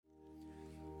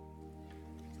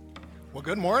Well,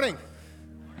 good morning.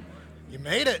 You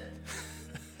made it.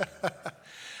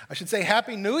 I should say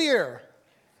Happy New Year.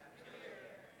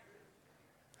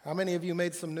 How many of you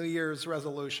made some New Year's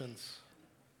resolutions?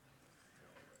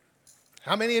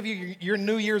 How many of you, your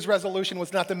New Year's resolution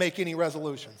was not to make any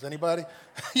resolutions? Anybody?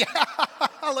 Yeah,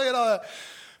 look at all that.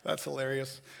 That's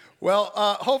hilarious. Well,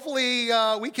 hopefully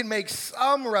we can make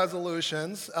some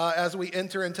resolutions as we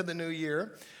enter into the new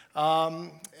year. I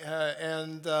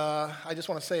just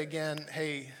want to say again,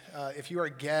 hey, if you are a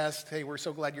guest, hey, we're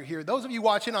so glad you're here. Those of you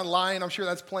watching online, I'm sure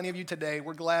that's plenty of you today.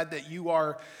 We're glad that you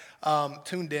are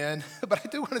tuned in. But I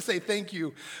do want to say thank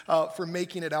you for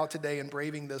making it out today and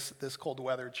braving this cold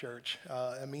weather, church.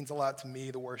 It means a lot to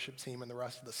me, the worship team, and the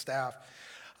rest of the staff.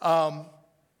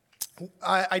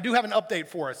 I do have an update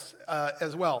for us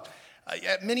as well.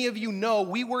 Many of you know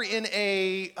we were in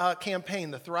a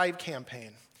campaign, the Thrive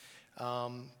campaign,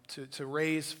 to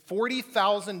raise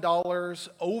 $40,000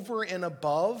 over and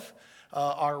above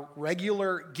our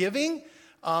regular giving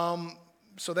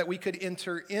so that we could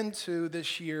enter into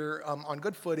this year on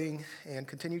good footing and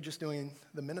continue just doing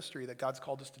the ministry that God's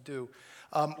called us to do.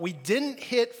 We didn't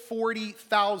hit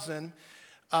 40,000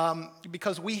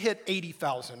 because we hit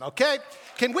 80,000, okay?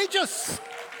 Can we just,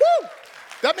 woo!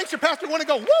 That makes your pastor want to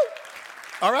go, woo!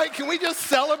 All right, can we just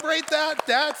celebrate that?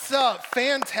 That's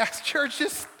fantastic, church.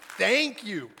 Just thank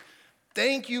you.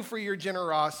 Thank you for your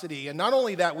generosity. And not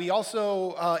only that, we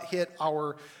also hit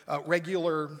our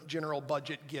regular general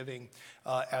budget giving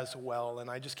as well. And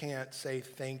I just can't say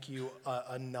thank you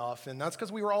enough. And that's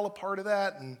because we were all a part of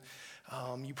that. And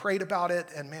you prayed about it.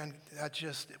 And man,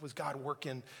 it was God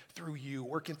working through you,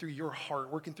 working through your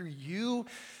heart, working through you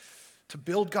to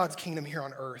build God's kingdom here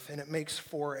on earth. And it makes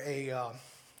for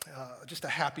just a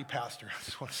happy pastor. I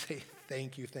just want to say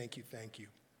thank you, thank you, thank you.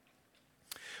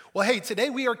 Well, hey, today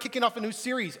we are kicking off a new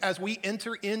series as we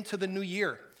enter into the new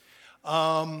year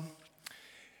called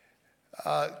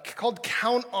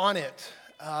Count on It.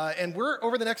 And we're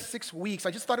over the next 6 weeks.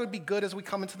 I just thought it would be good as we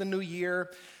come into the new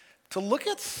year to look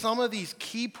at some of these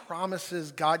key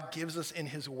promises God gives us in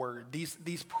His Word.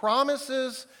 These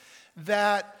promises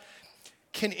that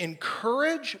can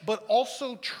encourage but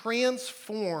also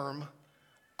transform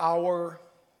our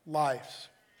lives.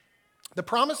 The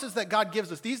promises that God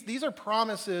gives us, these are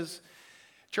promises,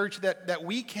 church, that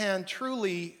we can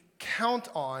truly count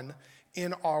on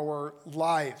in our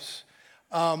lives.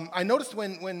 I noticed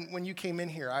when you came in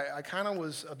here, I kind of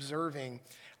was observing.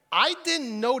 I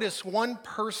didn't notice one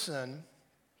person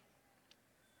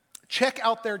check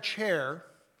out their chair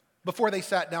before they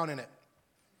sat down in it.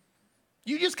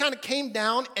 You just kind of came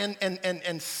down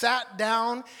and sat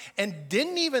down and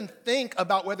didn't even think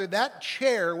about whether that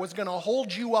chair was going to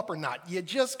hold you up or not. You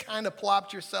just kind of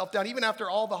plopped yourself down. Even after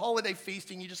all the holiday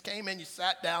feasting, you just came in, you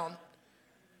sat down.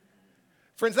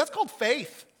 Friends, that's called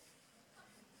faith.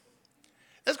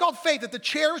 That's called faith, that the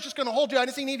chair was just going to hold you. I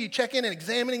didn't see any of you check in and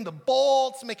examining the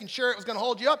bolts, making sure it was going to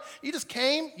hold you up. You just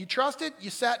came, you trusted, you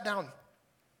sat down.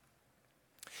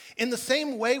 In the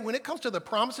same way, when it comes to the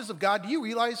promises of God, do you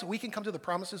realize we can come to the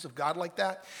promises of God like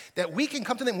that? That we can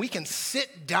come to them, we can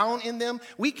sit down in them,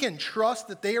 we can trust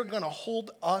that they are going to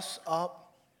hold us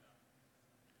up.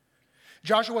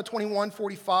 Joshua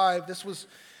 21:45, this was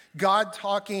God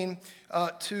talking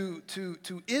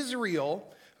to Israel,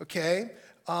 okay?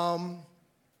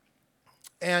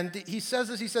 And he says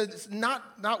this, he says,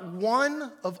 not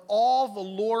one of all the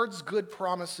Lord's good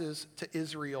promises to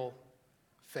Israel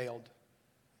failed.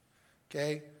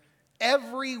 Okay,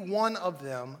 every one of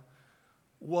them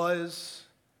was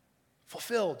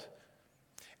fulfilled.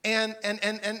 And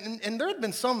there had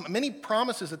been many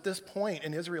promises at this point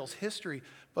in Israel's history,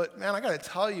 but man, I got to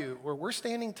tell you, where we're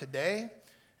standing today,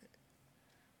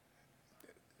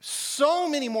 so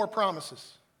many more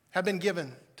promises have been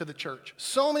given to the church.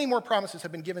 So many more promises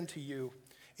have been given to you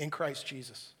in Christ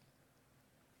Jesus.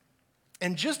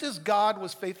 And just as God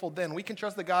was faithful then, we can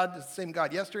trust that God is the same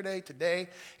God yesterday, today,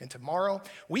 and tomorrow.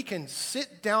 We can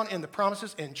sit down in the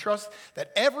promises and trust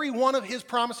that every one of His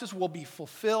promises will be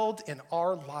fulfilled in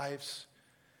our lives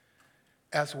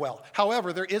as well.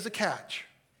 However, there is a catch.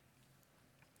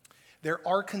 There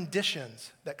are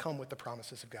conditions that come with the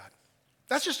promises of God.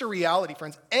 That's just a reality,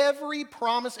 friends. Every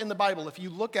promise in the Bible, if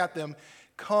you look at them,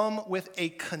 come with a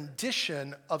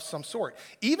condition of some sort.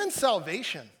 Even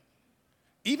salvation.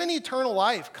 Even eternal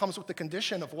life comes with the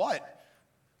condition of what?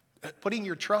 Putting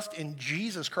your trust in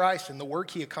Jesus Christ and the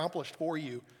work He accomplished for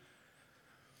you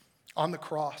on the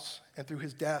cross and through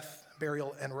His death,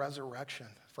 burial, and resurrection,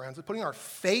 friends. And putting our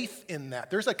faith in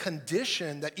that. There's a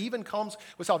condition that even comes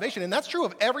with salvation. And that's true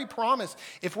of every promise.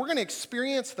 If we're going to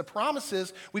experience the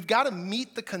promises, we've got to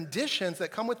meet the conditions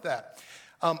that come with that.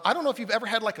 I don't know if you've ever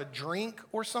had like a drink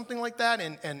or something like that,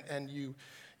 and you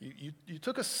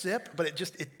took a sip, but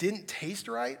it didn't taste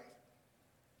right.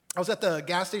 I was at the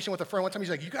gas station with a friend one time.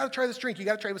 He's like, you got to try this drink. You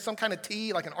got to try it with some kind of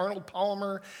tea, like an Arnold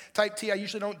Palmer type tea. I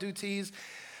usually don't do teas.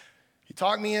 He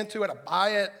talked me into it. I buy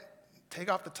it,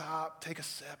 take off the top, take a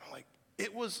sip. I'm like,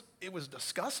 it was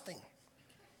disgusting.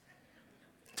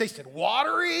 It tasted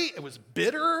watery. It was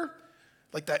bitter,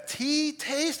 like that tea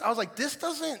taste. I was like, this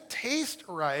doesn't taste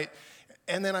right.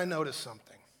 And then I noticed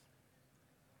something.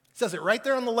 It says it right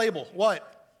there on the label.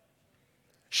 What?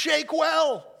 Shake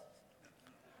well.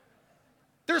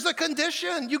 There's a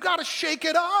condition. You got to shake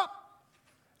it up.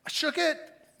 I shook it.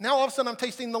 Now all of a sudden I'm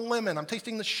tasting the lemon. I'm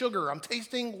tasting the sugar. I'm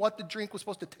tasting what the drink was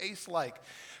supposed to taste like.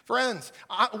 Friends,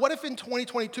 what if in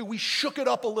 2022 we shook it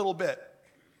up a little bit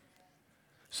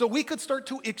so we could start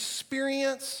to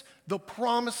experience the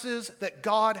promises that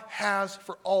God has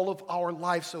for all of our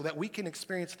lives so that we can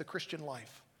experience the Christian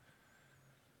life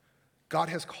God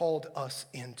has called us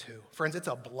into. Friends, it's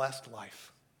a blessed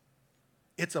life.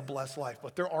 It's a blessed life,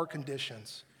 but there are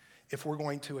conditions if we're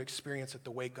going to experience it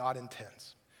the way God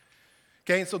intends.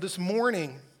 Okay, and so this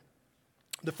morning,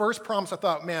 the first promise I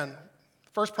thought, man,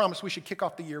 the first promise we should kick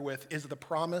off the year with is the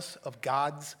promise of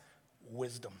God's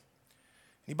wisdom.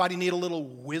 Anybody need a little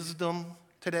wisdom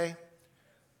today?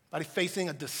 Anybody facing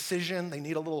a decision they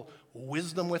need a little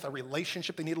wisdom with, a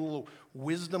relationship they need a little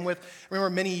wisdom with? I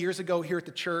remember many years ago here at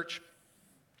the church,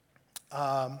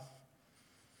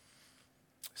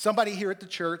 somebody here at the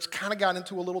church kind of got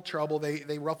into a little trouble.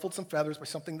 They ruffled some feathers by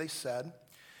something they said.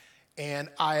 And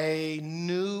I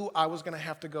knew I was going to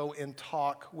have to go and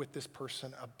talk with this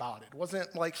person about it. It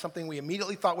wasn't like something we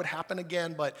immediately thought would happen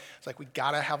again, but it's like we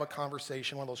got to have a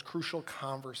conversation, one of those crucial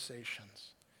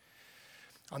conversations.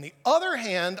 On the other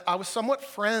hand, I was somewhat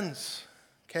friends,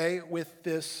 okay, with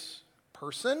this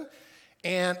person.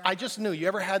 And I just knew. You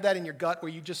ever had that in your gut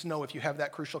where you just know if you have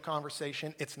that crucial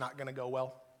conversation, it's not going to go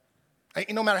well?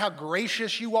 No matter how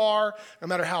gracious you are, no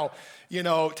matter how,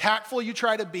 tactful you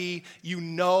try to be, you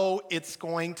know it's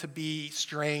going to be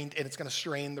strained and it's going to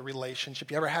strain the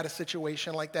relationship. You ever had a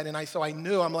situation like that? And so I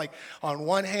knew, I'm like, on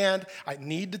one hand, I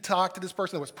need to talk to this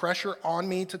person. There was pressure on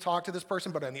me to talk to this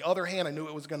person, but on the other hand, I knew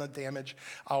it was going to damage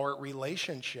our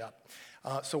relationship.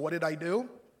 So what did I do?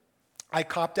 I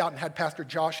copped out and had Pastor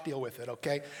Josh deal with it,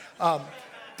 okay?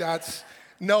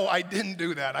 No, I didn't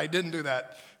do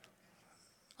that.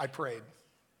 I prayed,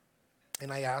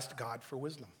 and I asked God for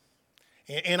wisdom.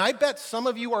 And I bet some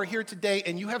of you are here today,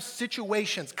 and you have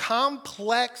situations,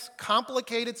 complex,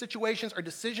 complicated situations or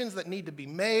decisions that need to be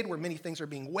made where many things are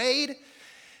being weighed,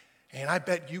 and I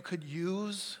bet you could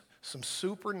use some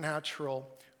supernatural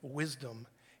wisdom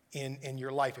in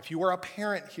your life. If you are a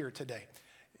parent here today,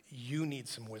 you need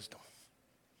some wisdom.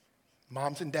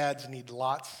 Moms and dads need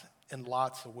lots and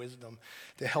lots of wisdom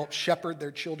to help shepherd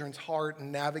their children's heart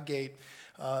and navigate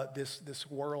this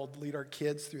world, lead our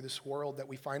kids through this world that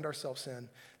we find ourselves in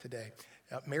today.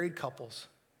 Married couples,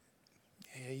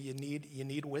 you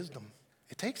need wisdom.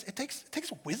 It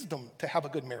takes wisdom to have a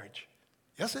good marriage.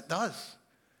 Yes, it does.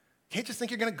 You can't just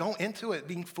think you're going to go into it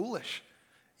being foolish.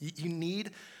 You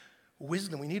need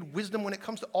wisdom. We need wisdom when it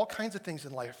comes to all kinds of things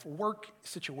in life, work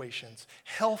situations,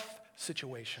 health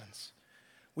situations.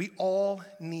 We all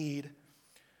need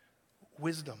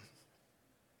wisdom.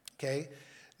 Okay?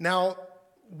 Now,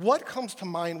 what comes to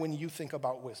mind when you think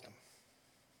about wisdom?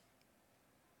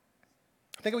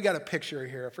 I think we got a picture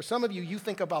here. For some of you, you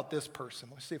think about this person.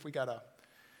 Let's see if we got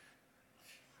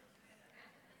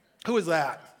who is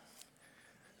that?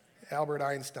 Albert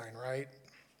Einstein, right?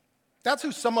 That's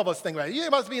who some of us think about. You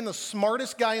must be the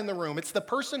smartest guy in the room. It's the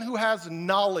person who has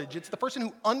knowledge. It's the person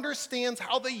who understands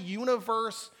how the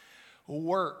universe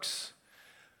works.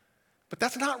 But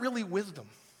that's not really wisdom.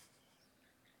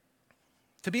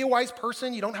 To be a wise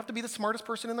person, you don't have to be the smartest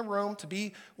person in the room. To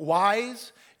be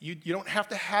wise, you don't have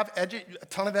to have a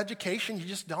ton of education. You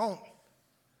just don't.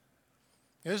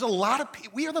 There's a lot of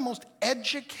people. We are the most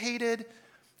educated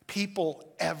people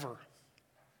ever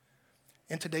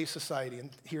in today's society and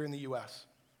here in the U.S.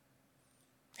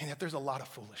 And yet there's a lot of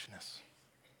foolishness.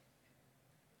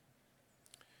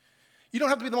 You don't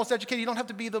have to be the most educated. You don't have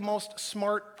to be the most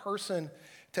smart person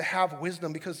to have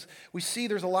wisdom, because we see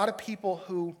there's a lot of people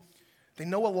who they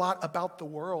know a lot about the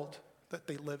world that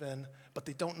they live in, but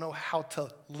they don't know how to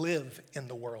live in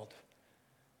the world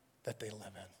that they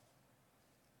live in.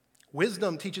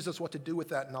 Wisdom teaches us what to do with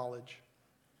that knowledge.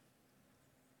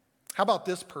 How about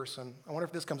this person? I wonder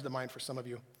if this comes to mind for some of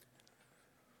you.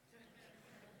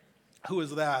 Who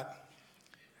is that?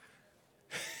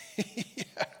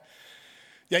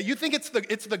 Yeah. Yeah, you think it's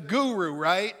the guru,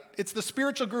 right? It's the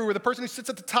spiritual guru, the person who sits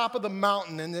at the top of the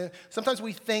mountain. And sometimes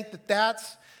we think that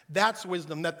that's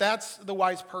wisdom, that's the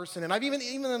wise person. And even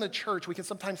in the church, we can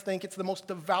sometimes think it's the most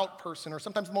devout person or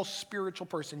sometimes the most spiritual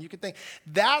person. You could think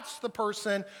that's the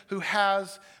person who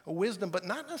has wisdom, but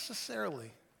not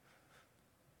necessarily.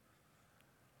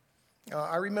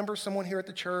 I remember someone here at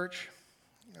the church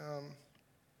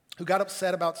who got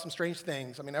upset about some strange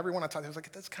things. I mean, everyone I talked to was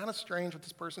like, that's kind of strange what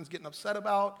this person's getting upset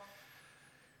about.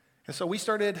 And so we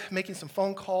started making some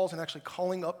phone calls and actually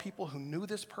calling up people who knew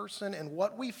this person. And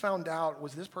what we found out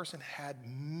was this person had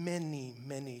many,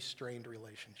 many strained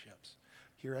relationships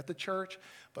here at the church,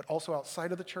 but also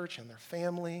outside of the church in their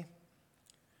family,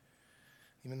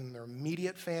 even in their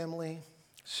immediate family,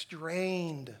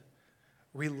 strained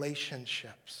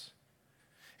relationships.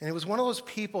 And it was one of those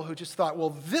people who just thought,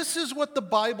 well, this is what the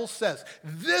Bible says.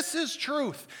 This is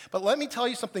truth. But let me tell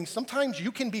you something. Sometimes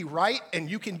you can be right and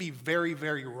you can be very,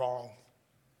 very wrong.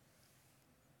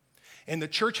 And the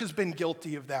church has been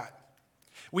guilty of that.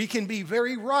 We can be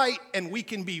very right and we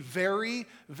can be very,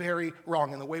 very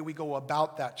wrong in the way we go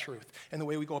about that truth, and the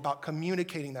way we go about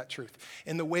communicating that truth,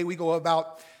 and the way we go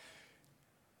about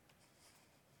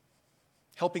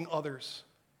helping others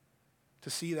to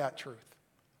see that truth.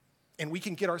 And we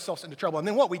can get ourselves into trouble. And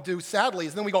then what we do, sadly,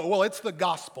 is then we go, well, it's the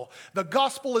gospel. The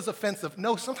gospel is offensive.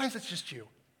 No, sometimes it's just you.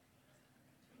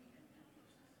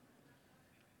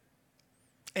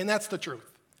 And that's the truth.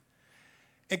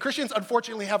 And Christians,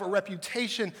 unfortunately, have a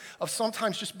reputation of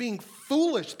sometimes just being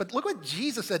foolish. But look what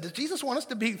Jesus said. Does Jesus want us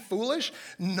to be foolish?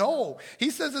 No.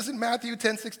 He says this in Matthew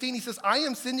 10:16. He says, I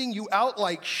am sending you out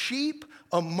like sheep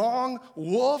among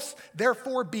wolves.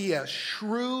 Therefore, be as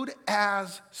shrewd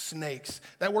as snakes.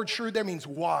 That word shrewd there means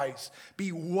wise.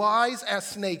 Be wise as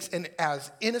snakes and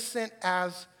as innocent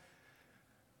as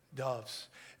doves.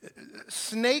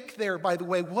 Snake there, by the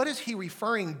way, what is he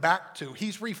referring back to?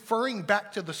 He's referring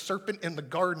back to the serpent in the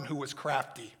garden who was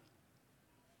crafty.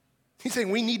 He's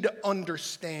saying we need to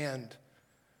understand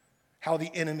how the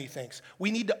enemy thinks.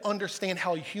 We need to understand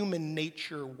how human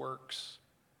nature works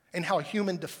and how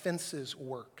human defenses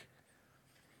work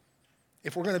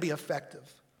if we're going to be effective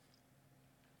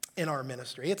in our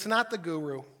ministry. It's not the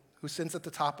guru who sits at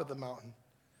the top of the mountain,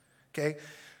 okay?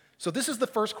 So this is the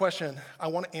first question I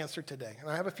want to answer today. And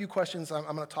I have a few questions I'm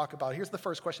going to talk about. Here's the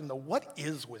first question, though. What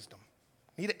is wisdom?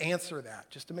 I need to answer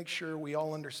that just to make sure we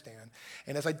all understand.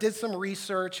 And as I did some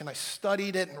research and I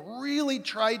studied it and really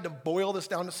tried to boil this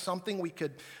down to something we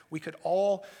could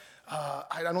all,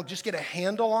 just get a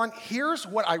handle on, here's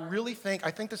what I really think.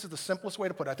 I think this is the simplest way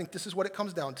to put it. I think this is what it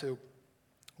comes down to.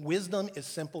 Wisdom is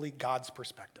simply God's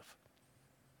perspective.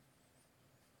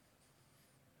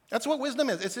 That's what wisdom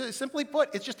is. It's simply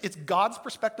put, it's God's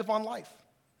perspective on life.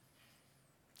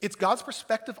 It's God's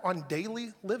perspective on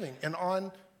daily living and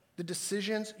on the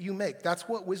decisions you make. That's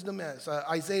what wisdom is.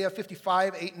 Isaiah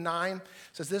 55:8-9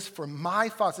 says this, for my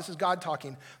thoughts, this is God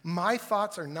talking, my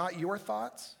thoughts are not your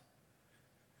thoughts,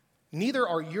 neither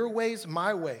are your ways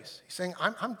my ways. He's saying,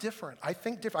 I'm different. I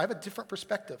think different. I have a different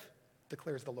perspective,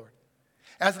 declares the Lord.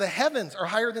 As the heavens are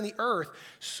higher than the earth,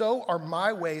 so are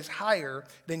my ways higher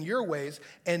than your ways,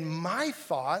 and my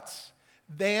thoughts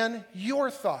than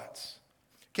your thoughts.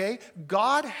 Okay?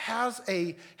 God has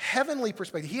a heavenly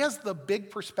perspective. He has the big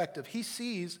perspective. He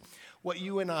sees what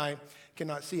you and I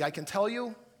cannot see. I can tell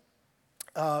you,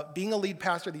 being a lead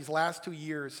pastor these last 2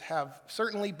 years have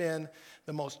certainly been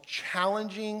the most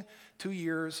challenging 2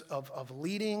 years of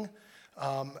leading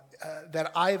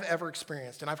that I've ever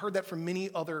experienced. And I've heard that from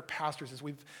many other pastors as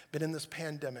we've been in this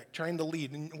pandemic, trying to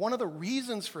lead. And one of the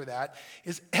reasons for that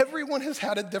is everyone has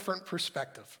had a different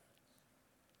perspective.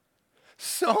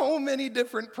 So many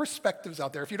different perspectives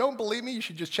out there. If you don't believe me, you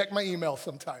should just check my email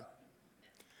sometime.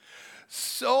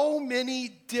 So many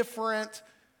different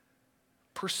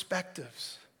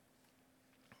perspectives.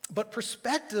 But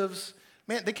perspectives,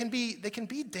 man, they can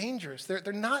be dangerous.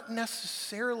 They're not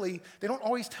necessarily, they don't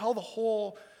always tell the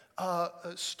whole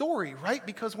story, right?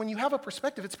 Because when you have a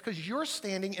perspective, it's because you're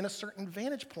standing in a certain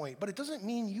vantage point, but it doesn't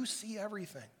mean you see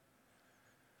everything.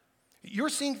 You're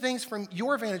seeing things from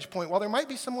your vantage point, while there might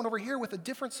be someone over here with a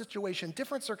different situation,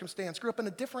 different circumstance, grew up in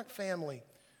a different family,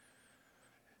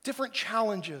 different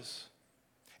challenges.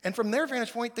 And from their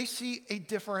vantage point, they see a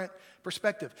different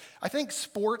perspective. I think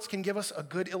sports can give us a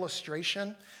good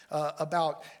illustration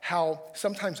about how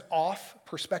sometimes off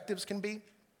perspectives can be.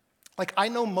 Like, I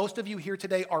know most of you here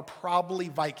today are probably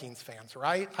Vikings fans,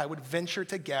 right? I would venture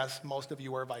to guess most of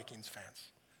you are Vikings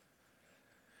fans.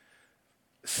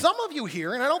 Some of you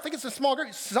here, and I don't think it's a small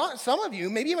group, some of you,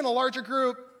 maybe even a larger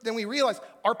group than we realize,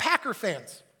 are Packer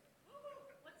fans.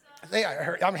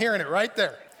 I'm hearing it right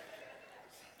there.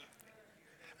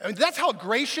 I mean, that's how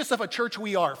gracious of a church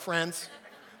we are, friends.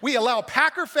 We allow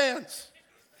Packer fans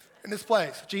in this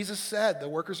place. Jesus said, the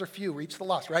workers are few, reach the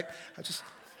lost, right?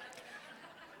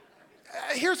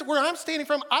 Here's where I'm standing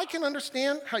from. I can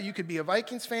understand how you could be a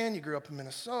Vikings fan. You grew up in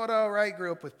Minnesota, right?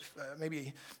 Grew up with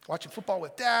maybe watching football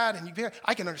with dad.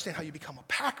 I can understand how you become a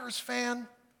Packers fan.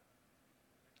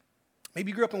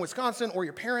 Maybe you grew up in Wisconsin or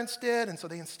your parents did, and so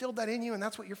they instilled that in you, and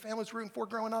that's what your family's rooting for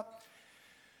growing up.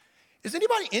 Is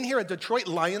anybody in here a Detroit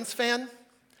Lions fan?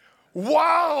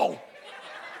 Wow!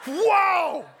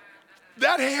 Wow!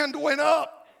 That hand went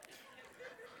up.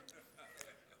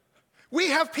 We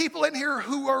have people in here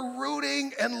who are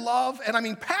rooting and love, and I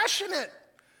mean passionate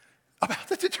about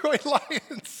the Detroit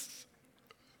Lions.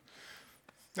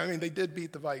 I mean, they did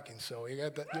beat the Vikings, so you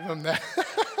got to give them that.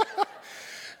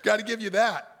 Got to give you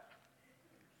that.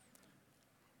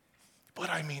 But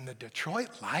I mean, the Detroit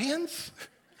Lions?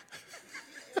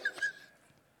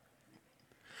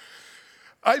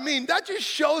 I mean, that just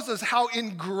shows us how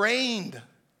ingrained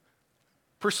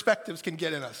perspectives can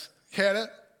get in us, can't it?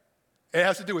 It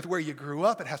has to do with where you grew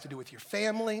up. It has to do with your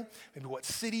family, maybe what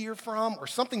city you're from, or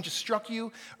something just struck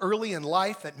you early in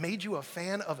life that made you a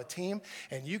fan of a team.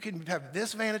 And you can have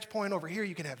this vantage point over here.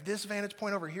 You can have this vantage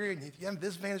point over here. And you have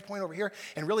this vantage point over here.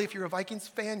 And really, if you're a Vikings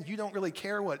fan, you don't really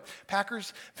care what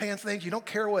Packers fans think. You don't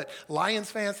care what Lions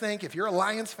fans think. If you're a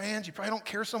Lions fan, you probably don't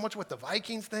care so much what the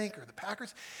Vikings think or the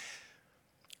Packers.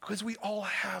 Because we all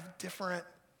have different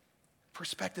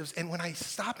perspectives. And when I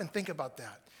stop and think about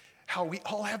that, how we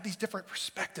all have these different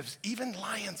perspectives, even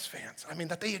Lions fans, I mean,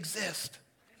 that they exist.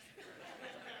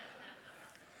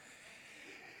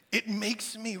 It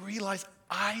makes me realize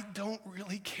I don't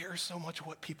really care so much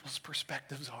what people's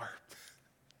perspectives are.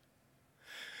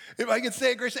 If I can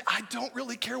say it graciously, I don't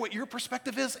really care what your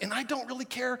perspective is, and I don't really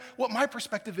care what my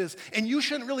perspective is. And you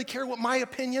shouldn't really care what my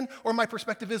opinion or my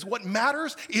perspective is. What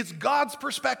matters is God's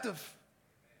perspective.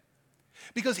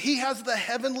 Because he has the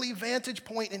heavenly vantage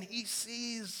point, and he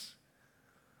sees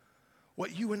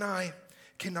what you and I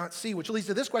cannot see. Which leads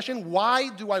to this question: why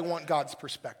do I want God's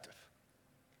perspective?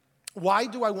 Why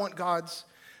do I want God's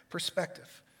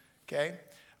perspective? Okay?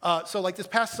 So like this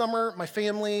past summer, my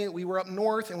family, we were up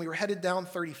north and we were headed down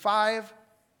 35.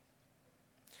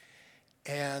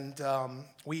 And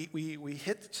we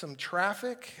hit some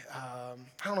traffic. I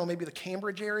don't know, maybe the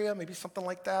Cambridge area, maybe something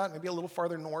like that, maybe a little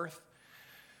farther north.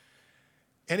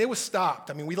 And it was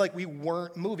stopped. I mean, we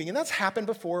weren't moving. And that's happened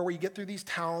before, where you get through these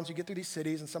towns, you get through these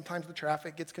cities, and sometimes the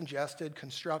traffic gets congested,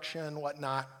 construction,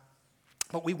 whatnot.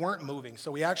 But we weren't moving. So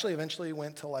we actually eventually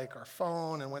went to like our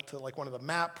phone and went to like one of the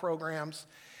map programs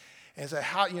and said,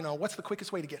 what's the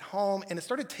quickest way to get home? And it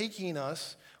started taking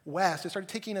us west. It started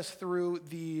taking us through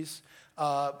these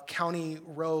county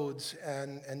roads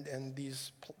and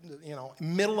these,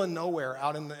 middle of nowhere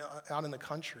out in the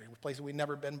country, places we'd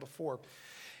never been before.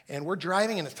 And we're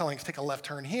driving, and it's telling us, take a left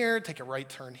turn here, take a right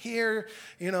turn here,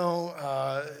 and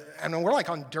we're like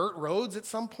on dirt roads at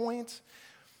some point.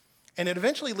 And it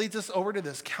eventually leads us over to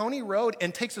this county road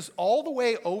and takes us all the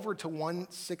way over to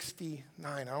 169.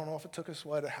 I don't know if it took us,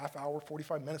 a half hour,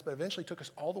 45 minutes, but eventually took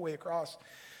us all the way across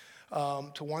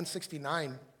to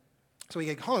 169. So we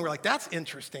get home, we're like, that's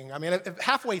interesting. I mean,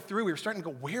 halfway through, we were starting to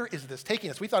go, where is this taking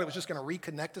us? We thought it was just going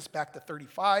to reconnect us back to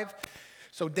 35.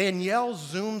 So Danielle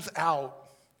zooms out.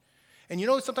 And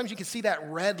sometimes you can see that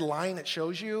red line it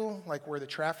shows you, like where the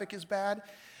traffic is bad.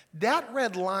 That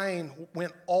red line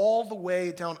went all the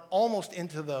way down almost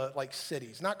into the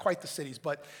cities, not quite the cities,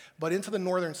 but into the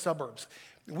northern suburbs.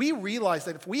 We realized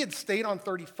that if we had stayed on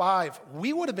 35,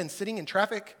 we would have been sitting in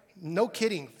traffic, no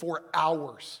kidding, for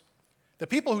hours. The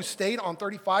people who stayed on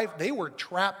 35, they were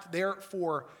trapped there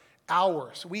for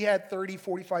hours. We had 30,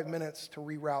 45 minutes to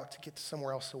reroute to get to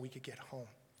somewhere else so we could get home.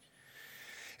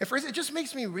 And friends, it just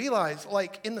makes me realize,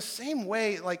 in the same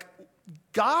way,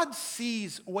 God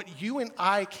sees what you and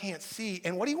I can't see,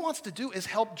 and what he wants to do is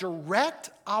help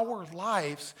direct our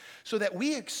lives so that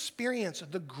we experience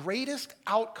the greatest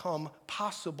outcome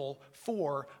possible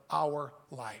for our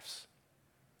lives.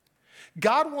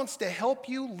 God wants to help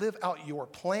you live out your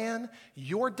plan,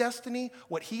 your destiny,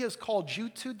 what he has called you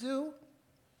to do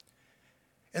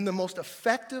in the most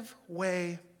effective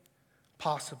way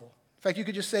possible. In fact, you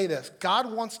could just say this: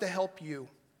 God wants to help you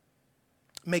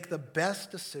make the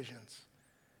best decisions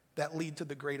that lead to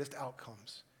the greatest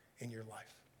outcomes in your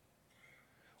life.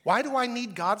 Why do I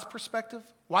need God's perspective?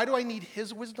 Why do I need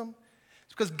his wisdom?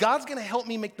 It's because God's going to help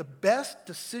me make the best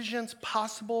decisions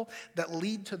possible that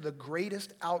lead to the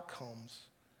greatest outcomes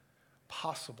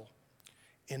possible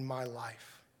in my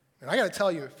life. And I got to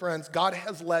tell you, friends, God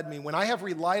has led me. When I have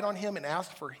relied on him and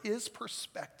asked for his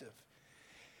perspective,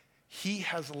 he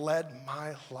has led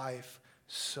my life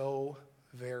so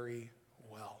very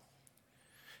well.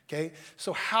 Okay?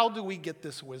 So how do we get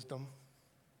this wisdom?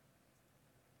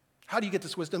 How do you get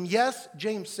this wisdom? Yes,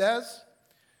 James says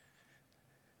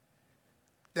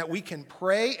that we can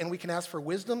pray and we can ask for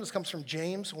wisdom. This comes from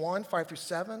James 1, 5 through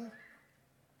 7.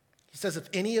 He says, if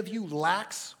any of you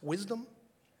lacks wisdom,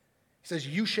 he says,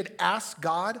 you should ask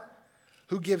God,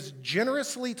 who gives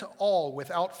generously to all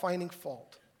without finding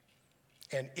fault,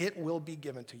 and it will be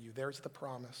given to you. There's the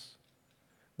promise.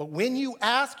 But when you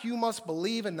ask, you must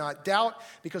believe and not doubt,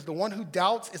 because the one who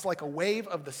doubts is like a wave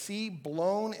of the sea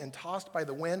blown and tossed by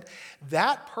the wind.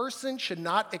 That person should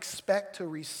not expect to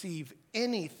receive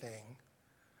anything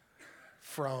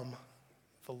from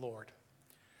the Lord.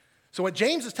 So what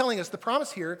James is telling us, the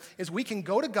promise here, is we can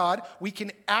go to God, we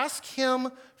can ask him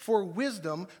for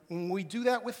wisdom. When we do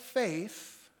that with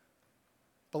faith,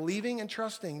 believing and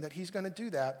trusting that he's going to do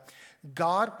that,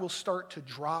 God will start to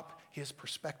drop his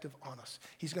perspective on us.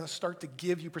 He's going to start to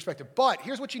give you perspective. But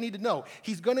here's what you need to know.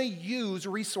 He's going to use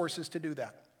resources to do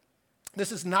that.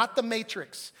 This is not the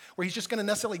Matrix, where he's just going to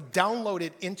necessarily download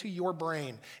it into your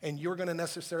brain, and you're going to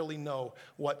necessarily know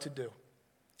what to do.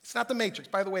 It's not the Matrix.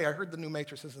 By the way, I heard the new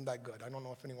Matrix isn't that good. I don't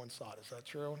know if anyone saw it. Is that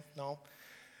true? No?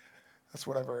 That's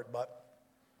what I've heard. But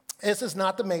this is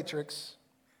not the Matrix.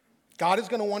 God is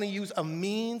going to want to use a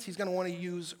means. He's going to want to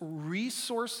use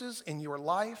resources in your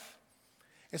life.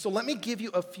 And so let me give you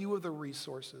a few of the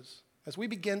resources. As we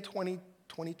begin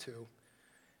 2022,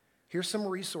 here's some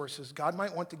resources God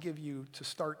might want to give you to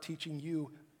start teaching you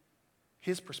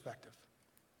his perspective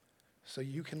so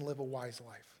you can live a wise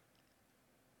life.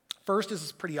 First, this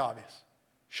is pretty obvious.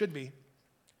 Should be.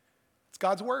 It's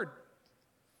God's word.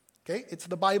 Okay? It's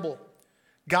the Bible.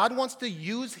 God wants to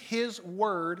use his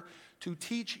word to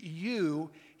teach you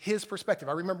his perspective.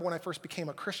 I remember when I first became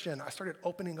a Christian, I started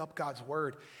opening up God's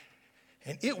word,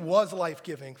 and it was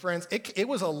life-giving. Friends, it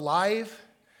was alive.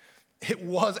 It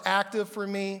was active for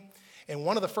me. And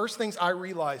one of the first things I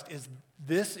realized is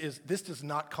this does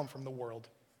not come from the world.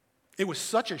 It was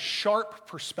such a sharp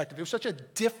perspective. It was such a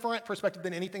different perspective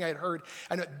than anything I had heard.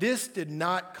 I know this did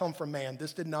not come from man.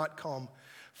 This did not come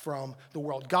from the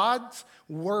world. God's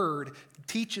word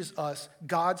teaches us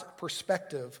God's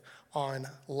perspective on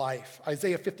life.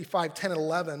 Isaiah 55, 10 and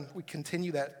 11, we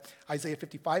continue that Isaiah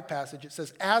 55 passage. It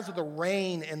says, as the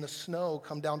rain and the snow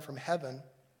come down from heaven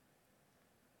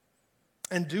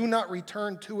and do not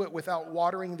return to it without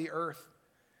watering the earth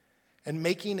and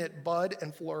making it bud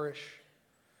and flourish,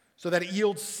 so that it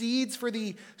yields seeds for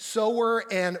the sower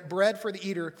and bread for the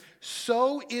eater,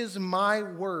 so is my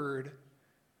word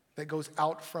that goes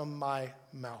out from my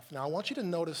mouth. Now, I want you to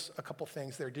notice a couple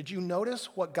things there. Did you notice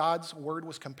what God's word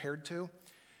was compared to?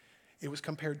 It was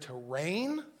compared to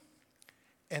rain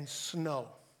and snow.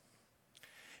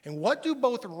 And what do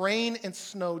both rain and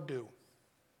snow do?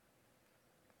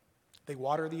 They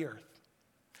water the earth.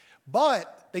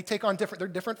 But they take on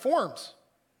different forms.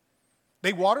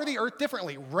 They water the earth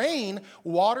differently. Rain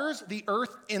waters the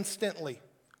earth instantly.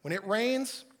 When it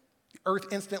rains, the earth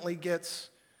instantly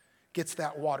gets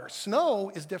that water.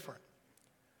 Snow is different.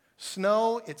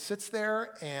 Snow, it sits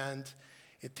there and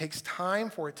it takes time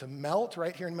for it to melt.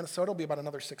 Right here in Minnesota, it'll be about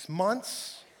another 6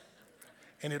 months.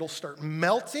 And it'll start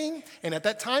melting. And at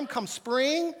that time comes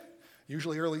spring,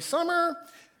 usually early summer.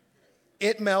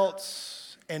 It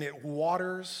melts and it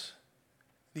waters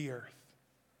the earth.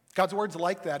 God's word's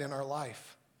like that in our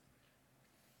life.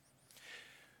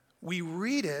 We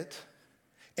read it,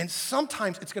 and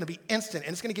sometimes it's going to be instant,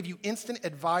 and it's going to give you instant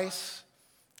advice,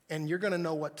 and you're going to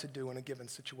know what to do in a given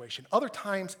situation. Other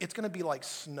times, it's going to be like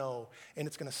snow, and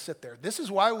it's going to sit there. This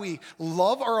is why we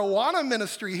love our Awana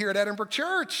ministry here at Edinburgh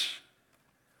Church,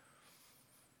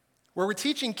 where we're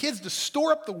teaching kids to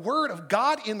store up the word of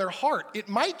God in their heart. It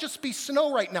might just be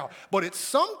snow right now, but at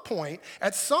some point,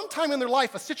 at some time in their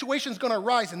life, a situation is going to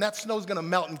arise, and that snow is going to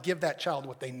melt and give that child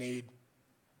what they need.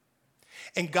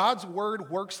 And God's word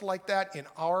works like that in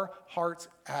our hearts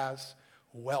as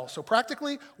well. So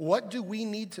practically, what do we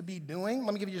need to be doing?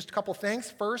 Let me give you just a couple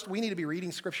things. First, we need to be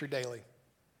reading Scripture daily.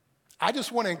 I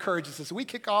just want to encourage us as we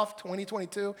kick off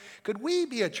 2022, could we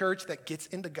be a church that gets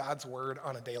into God's word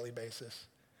on a daily basis?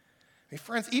 I mean,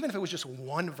 friends, even if it was just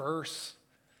one verse,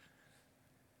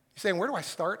 you're saying, where do I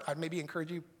start? I'd maybe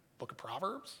encourage you, book of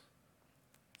Proverbs.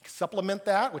 Supplement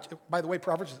that, which, by the way,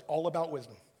 Proverbs is all about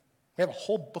wisdom. We have a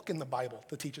whole book in the Bible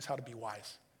that teaches how to be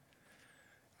wise.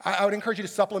 I would encourage you to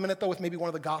supplement it, though, with maybe one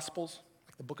of the Gospels,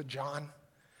 like the book of John.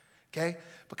 okay?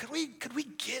 But could we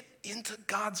get into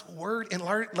God's word and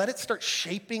let it start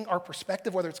shaping our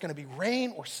perspective, whether it's going to be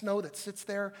rain or snow that sits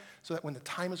there, so that when the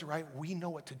time is right, we know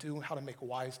what to do and how to make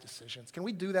wise decisions. Can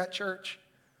we do that, church?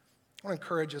 I want to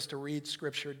encourage us to read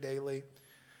Scripture daily.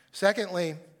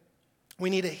 Secondly, we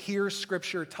need to hear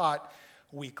Scripture taught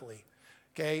weekly.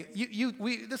 Okay,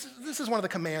 this is one of the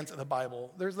commands of the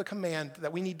Bible. There's the command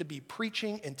that we need to be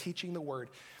preaching and teaching the word.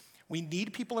 We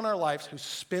need people in our lives who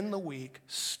spend the week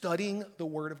studying the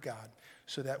word of God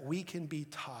so that we can be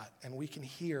taught and we can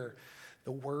hear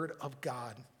the word of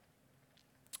God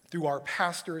through our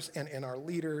pastors and our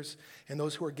leaders and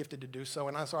those who are gifted to do so.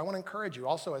 And so I want to encourage you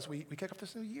also as we kick off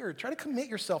this new year, try to commit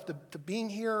yourself to being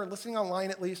here, listening online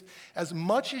at least, as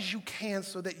much as you can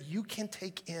so that you can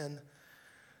take in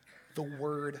the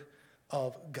Word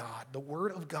of God. The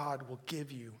Word of God will give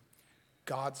you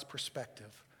God's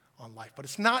perspective on life. But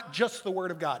it's not just the Word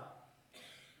of God.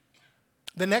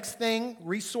 The next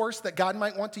resource that God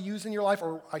might want to use in your life,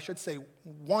 or I should say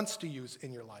wants to use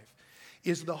in your life,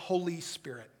 is the Holy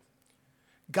Spirit.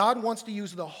 God wants to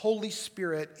use the Holy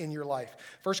Spirit in your life.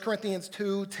 1 Corinthians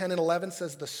 2, 10 and 11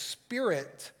 says the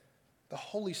Spirit, the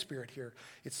Holy Spirit here,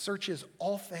 it searches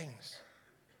all things,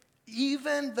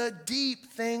 even the deep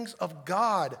things of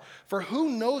God. For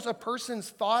who knows a person's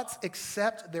thoughts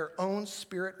except their own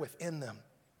spirit within them?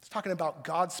 It's talking about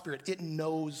God's Spirit. It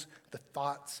knows the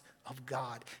thoughts of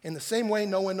God. In the same way,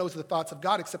 no one knows the thoughts of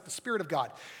God except the Spirit of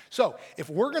God. So if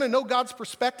we're going to know God's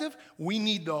perspective, we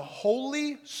need the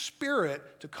Holy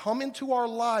Spirit to come into our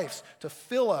lives to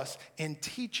fill us and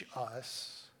teach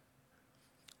us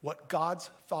what God's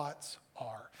thoughts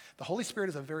are. The Holy Spirit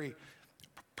is a very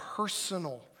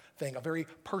personal thing, a very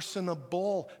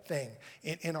personable thing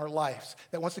in our lives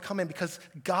that wants to come in because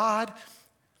God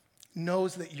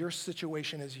knows that your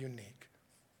situation is unique.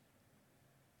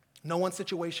 No one's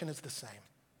situation is the same.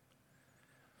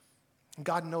 And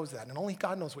God knows that, and only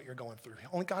God knows what you're going through.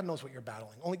 Only God knows what you're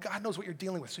battling. Only God knows what you're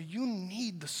dealing with. So you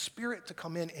need the Spirit to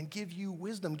come in and give you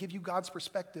wisdom, give you God's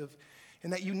perspective in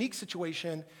that unique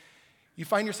situation you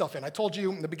find yourself in. I told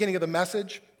you in the beginning of the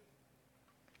message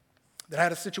that I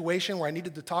had a situation where I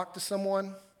needed to talk to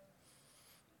someone,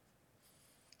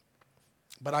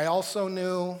 but I also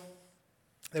knew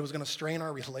that it was going to strain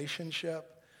our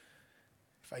relationship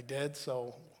if I did.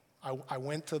 So I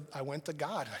went to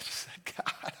God. I just said,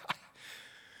 God,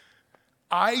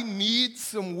 I need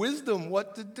some wisdom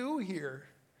what to do here.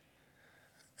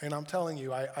 And I'm telling you,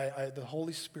 the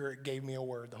Holy Spirit gave me a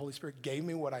word. The Holy Spirit gave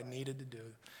me what I needed to do.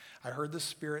 I heard the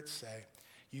Spirit say,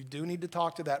 you do need to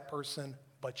talk to that person,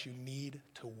 but you need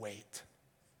to wait.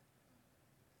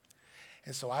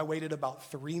 And so I waited about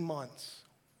 3 months.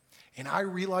 And I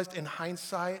realized in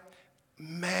hindsight,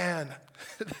 man,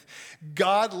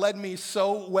 God led me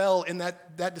so well in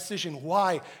that decision.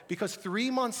 Why? Because 3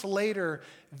 months later,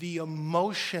 the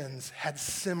emotions had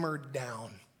simmered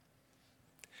down.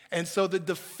 And so the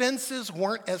defenses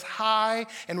weren't as high,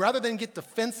 and rather than get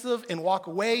defensive and walk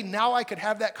away, now I could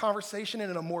have that conversation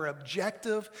in a more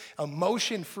objective,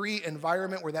 emotion-free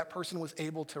environment where that person was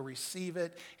able to receive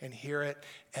it and hear it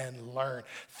and learn.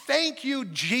 Thank you,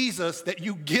 Jesus, that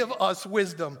you give us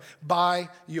wisdom by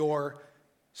your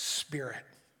Spirit.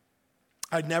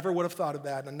 I never would have thought of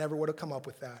that, and I never would have come up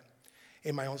with that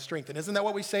in my own strength. And isn't that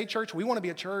what we say, church? We want to be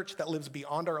a church that lives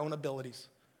beyond our own abilities.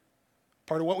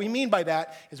 Part of what we mean by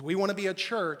that is we want to be a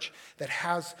church that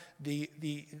has the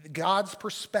God's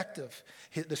perspective,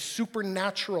 the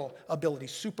supernatural ability,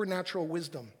 supernatural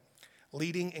wisdom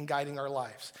leading and guiding our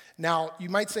lives. Now, you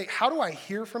might say, how do I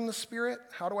hear from the Spirit?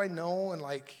 How do I know? And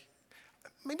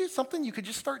maybe it's something you could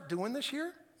just start doing this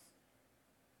year.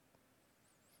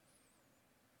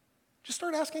 Just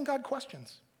start asking God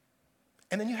questions.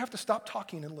 And then you have to stop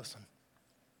talking and listen.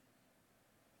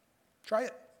 Try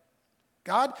it.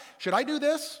 God, should I do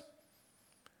this?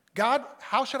 God,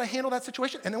 how should I handle that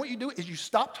situation? And then what you do is you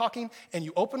stop talking and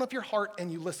you open up your heart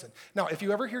and you listen. Now, if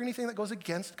you ever hear anything that goes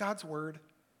against God's word,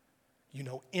 you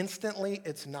know instantly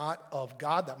it's not of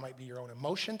God. That might be your own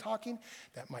emotion talking.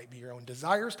 That might be your own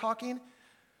desires talking.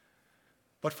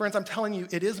 But friends, I'm telling you,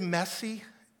 it is messy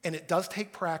and it does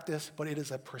take practice, but it is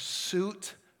a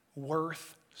pursuit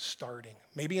worth starting.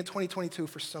 Maybe in 2022,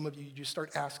 for some of you, you just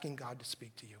start asking God to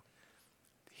speak to you.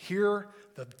 Hear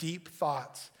the deep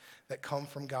thoughts that come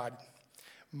from God.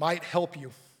 Might help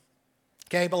you.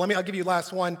 Okay, but I'll give you the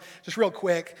last one, just real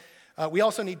quick. We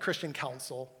also need Christian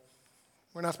counsel.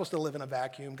 We're not supposed to live in a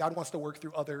vacuum. God wants to work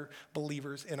through other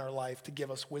believers in our life to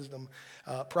give us wisdom.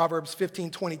 Proverbs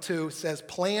 15:22 says,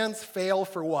 plans fail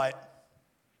for what?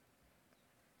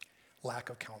 Lack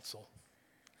of counsel.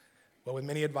 but with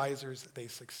many advisors, they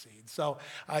succeed. So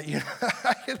I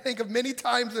can think of many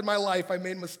times in my life I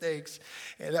made mistakes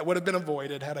that would have been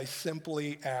avoided had I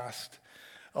simply asked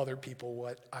other people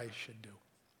what I should do.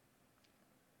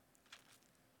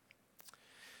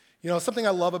 Something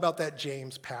I love about that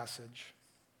James passage.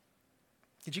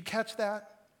 Did you catch that?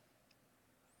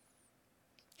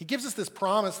 He gives us this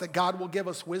promise that God will give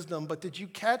us wisdom, but did you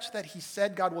catch that he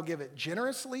said God will give it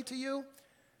generously to you?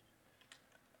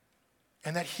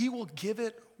 And that he will give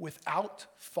it without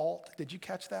fault. Did you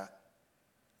catch that?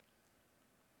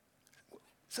 It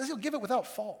says he'll give it without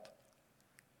fault.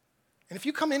 And if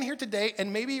you come in here today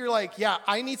and maybe you're like, yeah,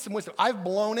 I need some wisdom. I've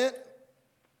blown it.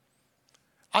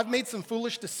 I've made some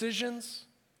foolish decisions.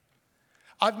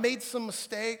 I've made some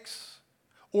mistakes.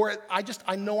 Or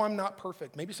I know I'm not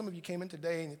perfect. Maybe some of you came in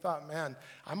today and you thought, man,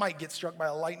 I might get struck by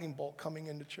a lightning bolt coming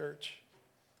into church.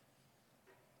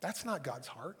 That's not God's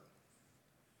heart.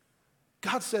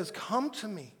 God says, come to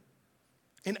me,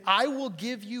 and I will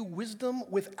give you wisdom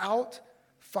without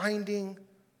finding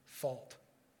fault.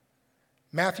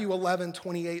 Matthew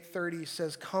 11:28-30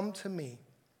 says, come to me.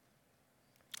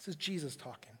 This is Jesus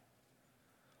talking.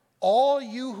 All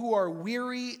you who are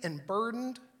weary and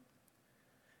burdened,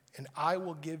 and I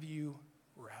will give you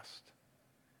rest.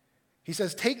 He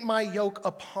says, take my yoke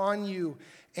upon you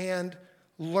and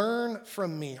learn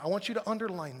from me. I want you to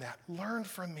underline that. Learn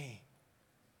from me.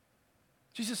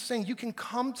 Jesus is saying, you can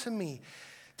come to me.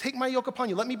 Take my yoke upon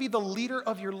you. Let me be the leader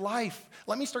of your life.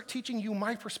 Let me start teaching you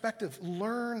my perspective.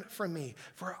 Learn from me,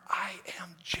 for I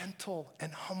am gentle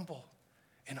and humble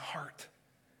in heart,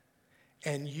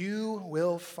 and you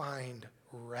will find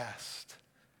rest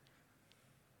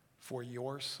for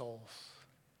your souls.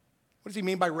 What does he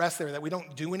mean by rest there? That we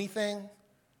don't do anything?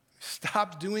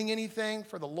 Stop doing anything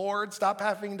for the Lord? Stop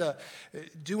having to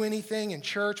do anything in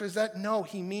church? Is that? No,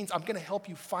 he means I'm going to help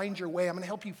you find your way. I'm going to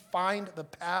help you find the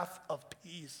path of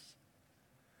peace.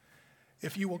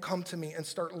 If you will come to me and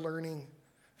start learning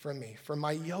from me. For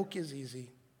my yoke is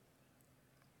easy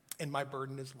and my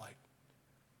burden is light.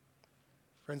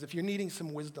 Friends, if you're needing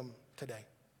some wisdom today,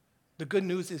 the good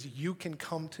news is you can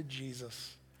come to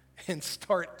Jesus and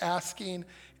start asking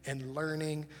and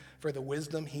learning for the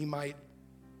wisdom he might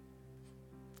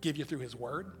give you through his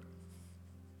word,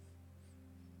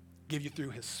 give you through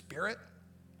his spirit,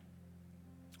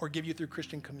 or give you through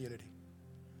Christian community.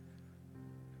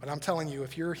 But I'm telling you,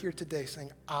 if you're here today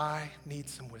saying, I need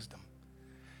some wisdom,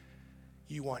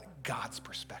 you want God's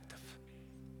perspective.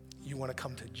 You want to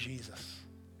come to Jesus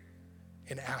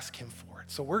and ask him for it.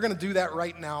 So we're going to do that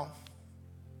right now.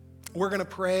 We're going to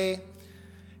pray,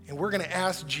 and we're going to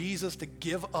ask Jesus to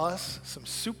give us some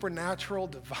supernatural,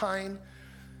 divine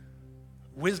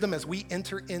wisdom as we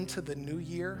enter into the new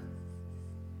year.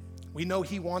 We know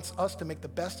he wants us to make the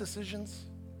best decisions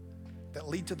that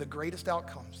lead to the greatest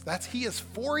outcomes. He is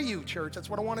for you, church. That's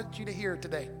what I wanted you to hear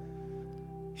today.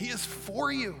 He is for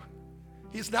you.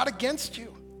 He is not against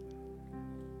you.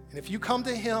 And if you come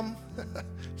to him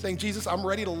saying, Jesus, I'm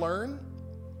ready to learn,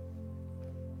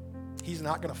 he's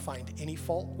not going to find any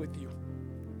fault with you.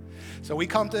 So we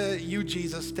come to you,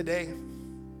 Jesus, today.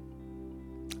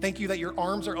 Thank you that your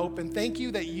arms are open. Thank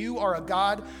you that you are a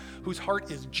God whose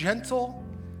heart is gentle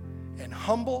and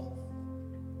humble.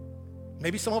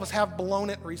 Maybe some of us have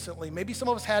blown it recently. Maybe some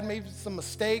of us had some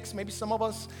mistakes. Maybe some of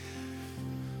us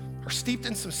are steeped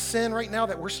in some sin right now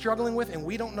that we're struggling with and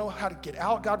we don't know how to get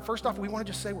out. God, first off, we want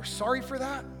to just say we're sorry for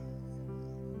that.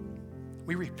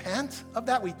 We repent of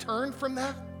that. We turn from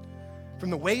that, from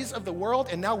the ways of the world,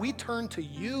 and now we turn to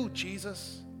you,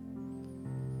 Jesus.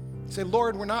 Say,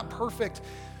 Lord, we're not perfect,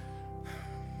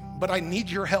 but I need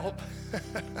your help.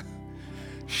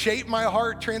 Shape my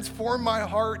heart, transform my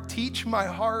heart, teach my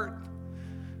heart.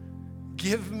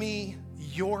 Give me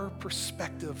your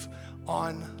perspective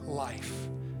on life.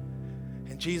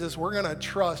 And Jesus, we're going to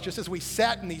trust, just as we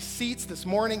sat in these seats this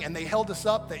morning and they held us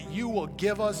up, that you will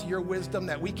give us your wisdom,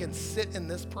 that we can sit in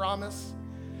this promise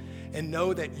and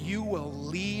know that you will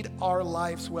lead our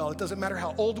lives well. It doesn't matter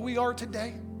how old we are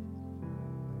today.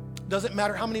 It doesn't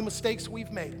matter how many mistakes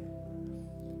we've made.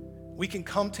 We can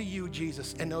come to you,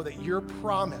 Jesus, and know that your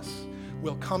promise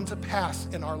will come to pass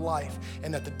in our life,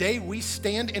 and that the day we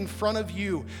stand in front of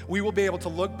you, we will be able to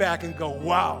look back and go,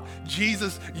 wow,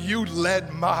 Jesus, you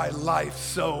led my life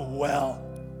so well.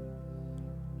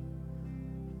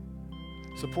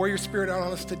 So pour your spirit out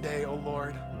on us today, oh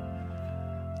Lord.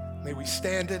 May we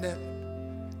stand in it,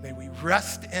 may we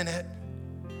rest in it,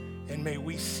 and may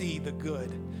we see the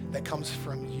good that comes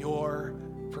from your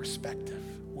perspective.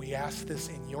 We ask this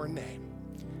in your name.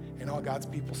 And all God's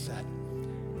people said,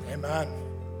 amen.